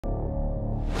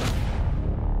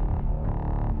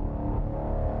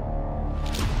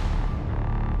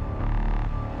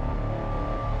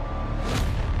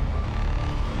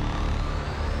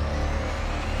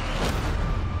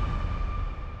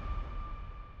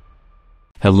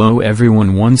Hello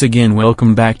everyone, once again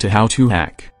welcome back to How to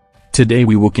Hack. Today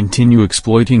we will continue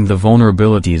exploiting the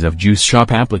vulnerabilities of Juice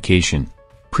Shop application.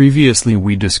 Previously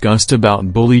we discussed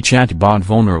about bully chatbot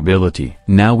vulnerability.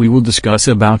 Now we will discuss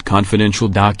about confidential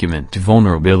document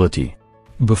vulnerability.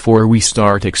 Before we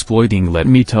start exploiting, let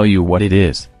me tell you what it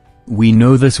is. We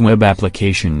know this web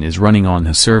application is running on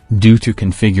a server. Due to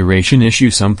configuration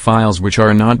issue, some files which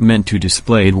are not meant to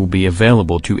display will be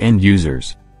available to end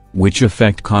users, which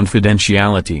affect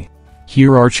confidentiality.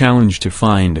 Here are challenge to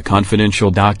find a confidential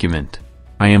document.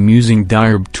 I am using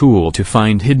DIRB tool to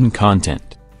find hidden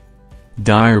content.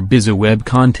 DIRB is a web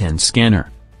content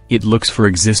scanner. It looks for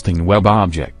existing web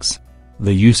objects.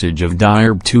 The usage of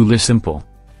DIRB tool is simple.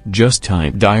 Just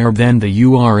type DIRB then the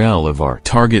URL of our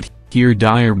target. Here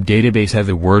DIRB database have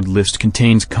a word list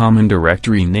contains common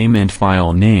directory name and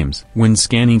file names. When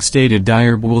scanning stated,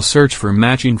 DIRB will search for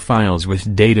matching files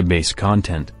with database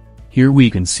content. Here we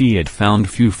can see it found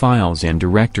few files and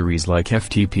directories like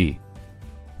FTP,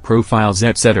 profiles,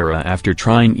 etc. After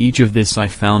trying each of this, I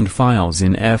found files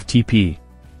in FTP.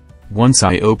 Once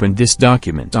I opened this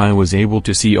document, I was able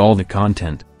to see all the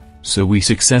content. So we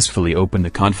successfully opened the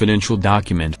confidential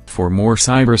document. For more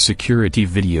cybersecurity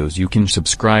videos you can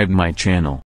subscribe my channel.